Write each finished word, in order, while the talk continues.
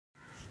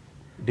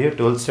Dear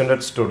 12th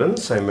standard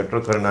students, I am Metro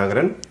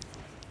Karunagaran.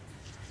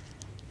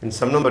 In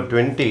sum number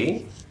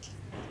 20,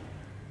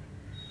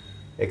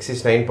 x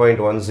is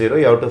 9.10,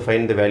 you have to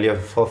find the value of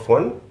f of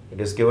 1.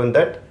 It is given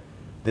that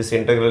this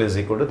integral is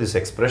equal to this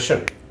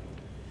expression.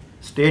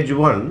 Stage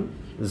 1,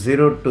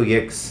 0 to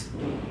x,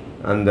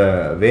 and the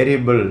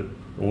variable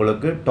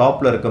உங்களுக்கு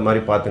டாப்ல இருக்க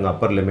மாதிரி பாத்துங்க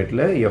upper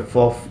limitல f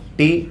of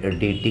t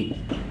dt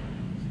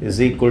is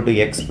equal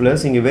to x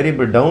plus இங்க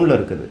variable downல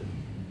இருக்குது.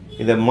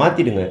 இத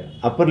மாத்திடுங்க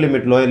upper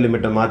limit lower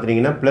limit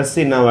மாத்துனீங்கன்னா plus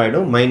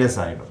என்னவாயிடும் minus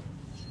ஆயிடும்.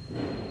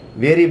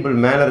 Variable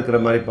மேல இருக்கிற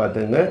மாதிரி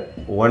பாத்துங்க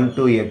 1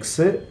 to x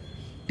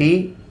t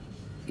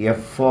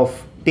f of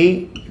t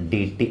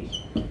dt.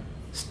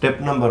 Step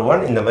number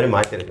 1 இந்த மாதிரி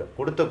மாத்திருங்க.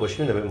 கொடுத்த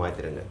क्वेश्चन இந்த மாதிரி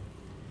மாத்திருங்க.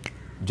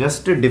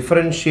 Just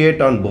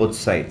differentiate on both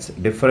sides.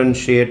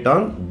 Differentiate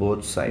on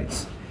both sides.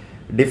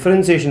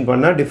 Differentiation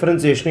பண்ணா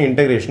differentiation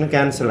integration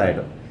cancel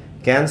ஆயிடும்.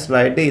 Cancel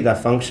ஆயிட்டு இத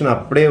function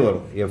அப்படியே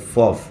வரும் f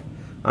of.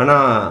 ஆனா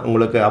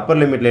உங்களுக்கு upper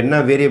limitல என்ன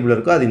variable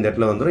இருக்கோ அது இந்த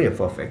இடத்துல வந்துரும்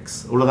f of x.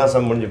 Ulaga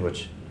some முடிஞ்சு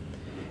போச்சு.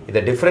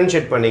 இத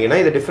differentiate பண்ணீங்கனா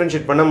இத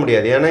differentiate பண்ண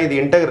முடியாது. ஏனா இது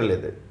integral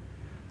இது.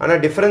 ஆனா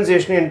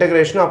differentiation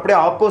integration அப்படியே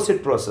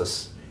opposite process.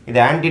 இது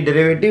anti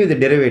derivative இது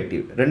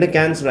derivative. ரெண்டு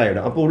cancel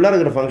ஆயிடும். அப்ப உள்ள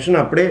இருக்கிற function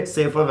அப்படியே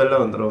சேஃபா வெளில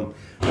வந்துரும்.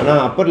 ஆனா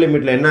upper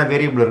limitல என்ன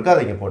variable இருக்கோ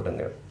அதை இங்க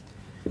போடுங்க.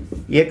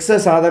 x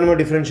சாதாரணமா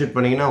differentiate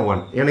பண்ணீங்கனா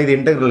 1. ஏனா இது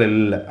integral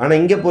இல்ல. ஆனா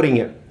இங்க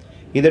போறீங்க.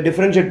 இத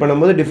differentiate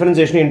பண்ணும்போது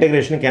differentiation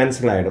integration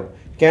cancel ஆயிடும்.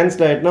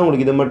 Cancel ஆயிட்டா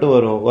உங்களுக்கு இது மட்டும்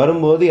வரும்.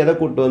 வரும்போது எதை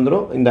கூட்டி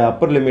வந்துரும்? இந்த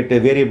upper limit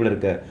variable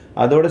இருக்கு.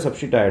 அதோட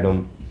substitute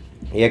ஆயிடும்.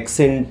 x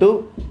into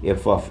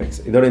f of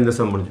x. இதோட இந்த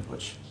சம் முடிஞ்சு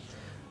போச்சு.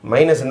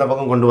 மைனஸ் இந்த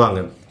பக்கம் கொண்டு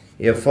வாங்க.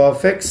 f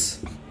of x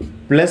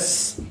plus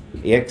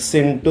x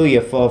into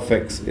f of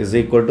x is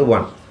equal to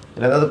 1.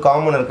 இதுல ஏதாவது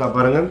காமன் இருக்கா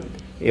பாருங்க.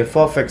 f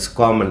of x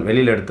காமன்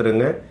வெளியில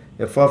எடுத்துருங்க.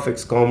 f of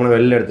x காமன்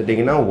வெளியில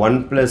எடுத்துட்டீங்கன்னா 1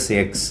 plus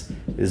x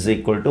is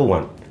equal to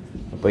 1.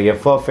 அப்போ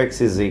f of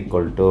x is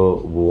equal to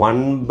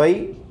 1 by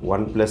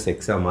 1 plus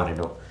x ஆ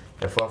மாறிடும்.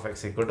 f of x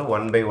equal to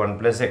 1 by 1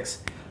 plus x.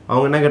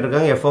 அவங்க என்ன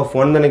கேட்டிருக்காங்க? f of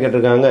 1 தானே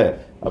கேட்டிருக்காங்க.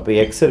 அப்போ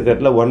x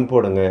இருக்கிறதுல 1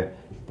 போடுங்க.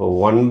 இப்போ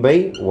 1 by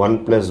 1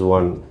 plus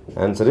 1.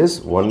 Answer is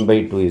 1 by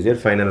 2 is your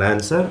final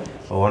answer.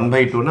 1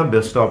 by 2 na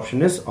best option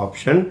is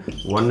option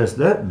 1 is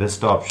the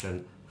best option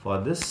for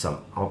this sum.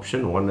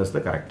 Option 1 is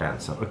the correct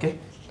answer. Okay.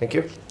 Thank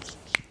you.